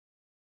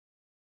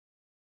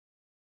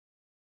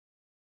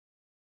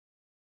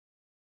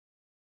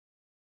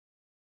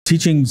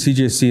teaching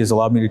CJSC has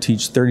allowed me to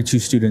teach 32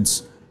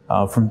 students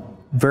from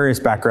various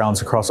backgrounds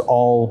across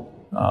all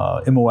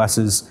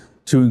MOSs,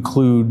 to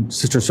include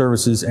sister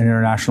services and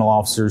international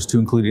officers, to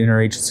include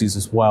interagencies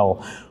as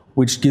well,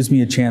 which gives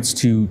me a chance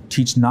to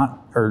teach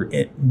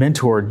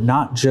mentor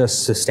not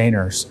just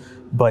sustainers,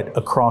 but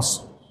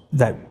across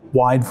that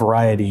wide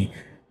variety,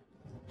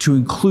 to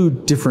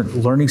include different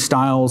learning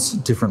styles,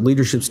 different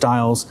leadership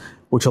styles,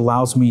 which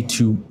allows me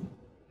to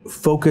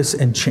focus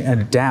and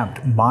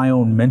adapt my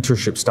own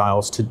mentorship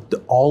styles to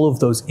all of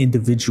those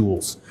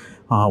individuals,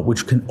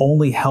 which can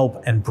only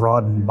help and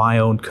broaden my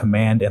own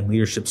command and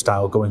leadership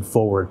style going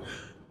forward.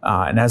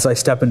 And as I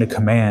step into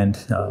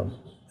command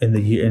in a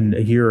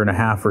year and a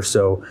half or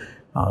so,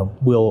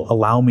 will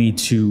allow me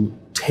to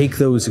take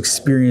those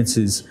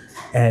experiences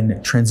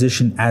and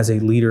transition as a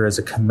leader, as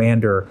a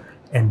commander,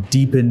 and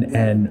deepen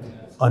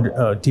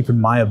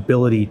my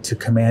ability to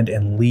command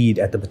and lead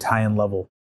at the battalion level.